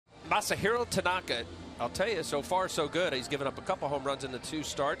Masahiro Tanaka, I'll tell you, so far so good. He's given up a couple home runs in the 2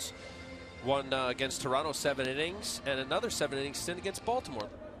 starts. One against Toronto, 7 innings, and another 7 innings stint against Baltimore.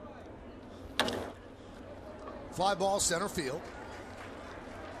 Fly ball center field.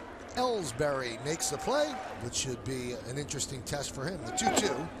 Ellsbury makes the play, which should be an interesting test for him. The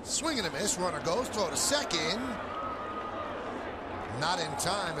 2-2. Swing and a miss. Runner goes. Throw to second. Not in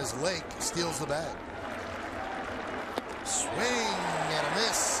time as Lake steals the bag. Swing and a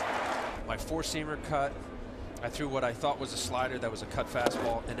miss. My 4-seamer cut. I threw what I thought was a slider that was a cut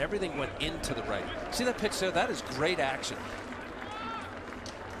fastball, and everything went into the right. See that pitch there? That is great action.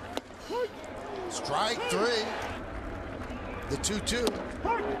 Strike 3. The 2-2.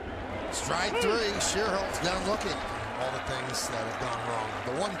 Strike 3. Shearholt's down looking. All the things that have gone wrong.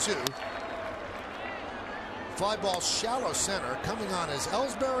 The 1-2. Fly ball shallow center. Coming on is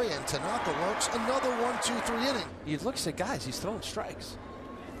Ellsbury, and Tanaka works another 1-2-3 inning. He looks at guys. He's throwing strikes.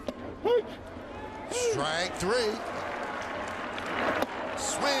 Strike 3.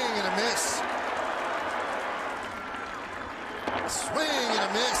 Swing and a miss. Swing and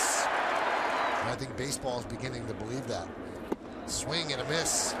a miss. I think baseball is beginning to believe that. Swing and a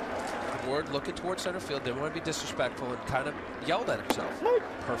miss. Ward looking towards center field. Didn't want to be disrespectful and kind of yelled at himself.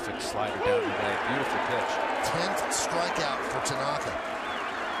 Perfect slider down the way. Beautiful pitch. 10th strikeout for Tanaka.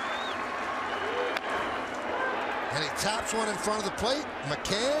 And he taps one in front of the plate.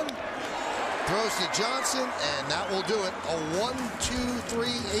 McCann throws to Johnson, and that will do it. A 1-2-3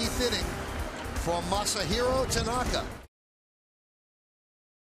 8th inning for Masahiro Tanaka.